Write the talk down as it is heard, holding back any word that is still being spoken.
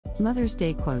Mother's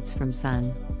Day quotes from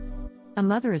Sun. A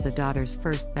mother is a daughter's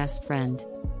first best friend.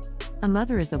 A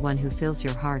mother is the one who fills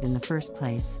your heart in the first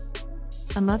place.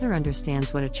 A mother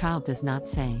understands what a child does not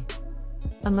say.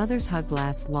 A mother's hug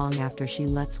lasts long after she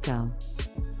lets go.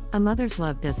 A mother's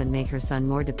love doesn't make her son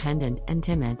more dependent and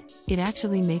timid, it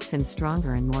actually makes him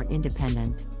stronger and more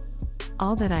independent.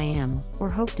 All that I am, or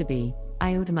hope to be,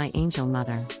 I owe to my angel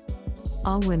mother.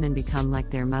 All women become like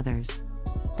their mothers.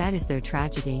 That is their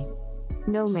tragedy.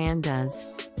 No man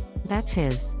does. That's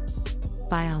his.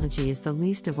 Biology is the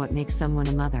least of what makes someone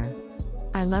a mother.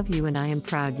 I love you and I am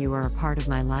proud you are a part of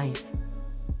my life.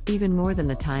 Even more than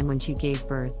the time when she gave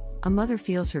birth, a mother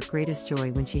feels her greatest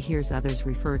joy when she hears others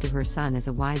refer to her son as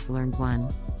a wise learned one.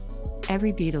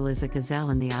 Every beetle is a gazelle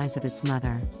in the eyes of its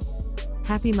mother.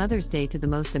 Happy Mother's Day to the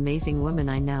most amazing woman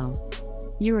I know.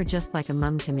 You are just like a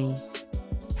mum to me.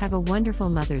 Have a wonderful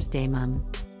Mother's Day, Mum.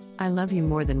 I love you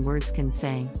more than words can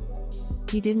say.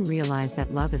 He didn't realize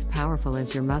that love as powerful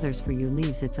as your mother's for you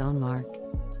leaves its own mark.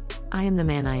 I am the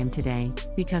man I am today,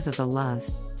 because of the love,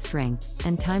 strength,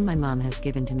 and time my mom has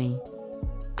given to me.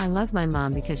 I love my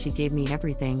mom because she gave me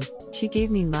everything. She gave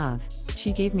me love,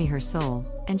 she gave me her soul,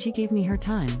 and she gave me her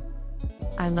time.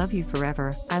 I love you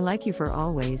forever, I like you for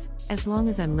always, as long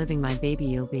as I'm living my baby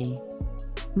you'll be.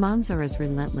 Moms are as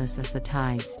relentless as the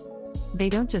tides. They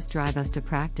don't just drive us to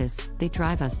practice, they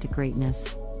drive us to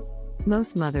greatness.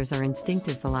 Most mothers are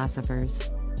instinctive philosophers.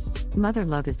 Mother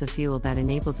love is the fuel that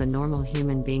enables a normal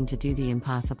human being to do the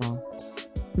impossible.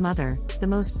 Mother, the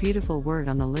most beautiful word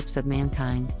on the lips of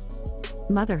mankind.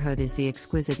 Motherhood is the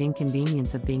exquisite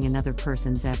inconvenience of being another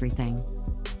person's everything.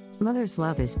 Mother's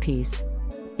love is peace.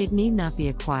 It need not be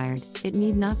acquired, it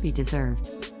need not be deserved.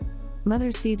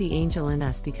 Mothers see the angel in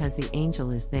us because the angel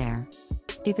is there.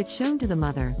 If it's shown to the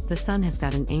mother, the son has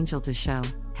got an angel to show,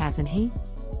 hasn't he?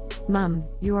 Mum,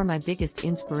 you are my biggest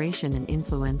inspiration and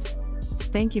influence.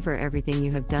 Thank you for everything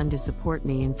you have done to support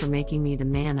me and for making me the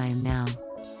man I am now.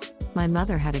 My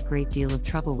mother had a great deal of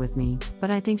trouble with me,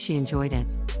 but I think she enjoyed it.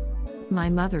 My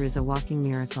mother is a walking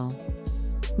miracle.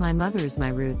 My mother is my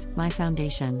root, my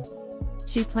foundation.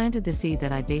 She planted the seed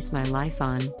that I base my life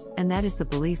on, and that is the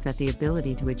belief that the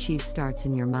ability to achieve starts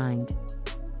in your mind.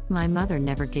 My mother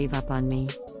never gave up on me.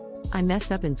 I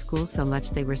messed up in school so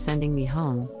much they were sending me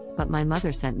home, but my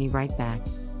mother sent me right back.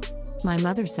 My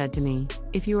mother said to me,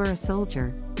 if you are a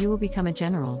soldier, you will become a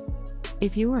general.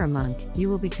 If you are a monk, you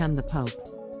will become the Pope.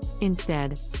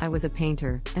 Instead, I was a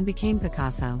painter, and became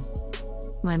Picasso.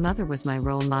 My mother was my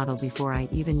role model before I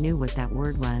even knew what that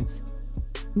word was.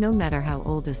 No matter how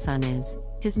old a son is,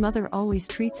 his mother always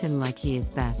treats him like he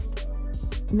is best.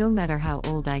 No matter how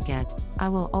old I get, I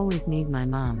will always need my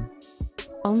mom.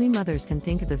 Only mothers can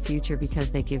think of the future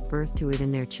because they give birth to it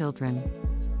in their children.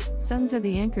 Sons are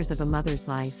the anchors of a mother's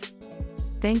life.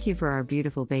 Thank you for our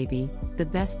beautiful baby, the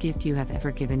best gift you have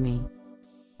ever given me.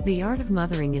 The art of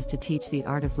mothering is to teach the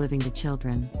art of living to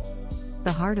children.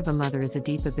 The heart of a mother is a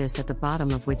deep abyss at the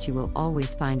bottom of which you will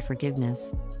always find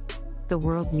forgiveness. The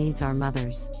world needs our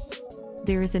mothers.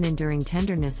 There is an enduring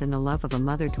tenderness in the love of a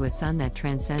mother to a son that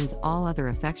transcends all other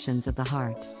affections of the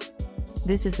heart.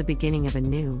 This is the beginning of a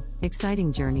new,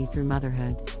 exciting journey through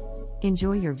motherhood.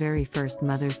 Enjoy your very first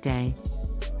Mother's Day.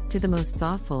 To the most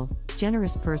thoughtful,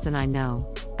 generous person I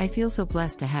know, I feel so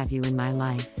blessed to have you in my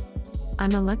life.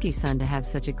 I'm a lucky son to have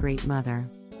such a great mother.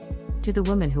 To the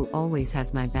woman who always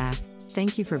has my back,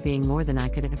 thank you for being more than I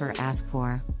could ever ask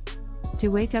for. To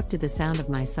wake up to the sound of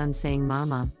my son saying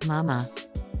mama, mama.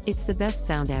 It's the best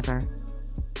sound ever.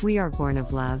 We are born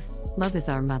of love, love is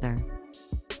our mother.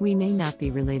 We may not be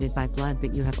related by blood,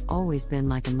 but you have always been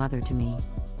like a mother to me.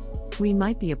 We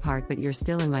might be apart, but you're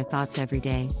still in my thoughts every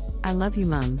day. I love you,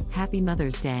 Mum. Happy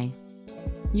Mother's Day.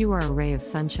 You are a ray of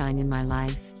sunshine in my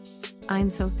life. I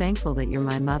am so thankful that you're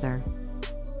my mother.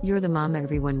 You're the mom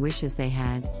everyone wishes they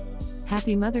had.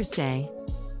 Happy Mother's Day.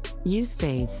 Youth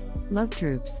fades, love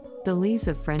droops, the leaves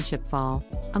of friendship fall,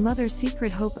 a mother's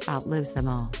secret hope outlives them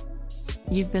all.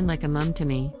 You've been like a mum to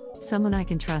me, someone I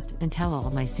can trust and tell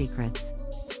all my secrets.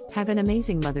 Have an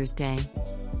amazing Mother's Day.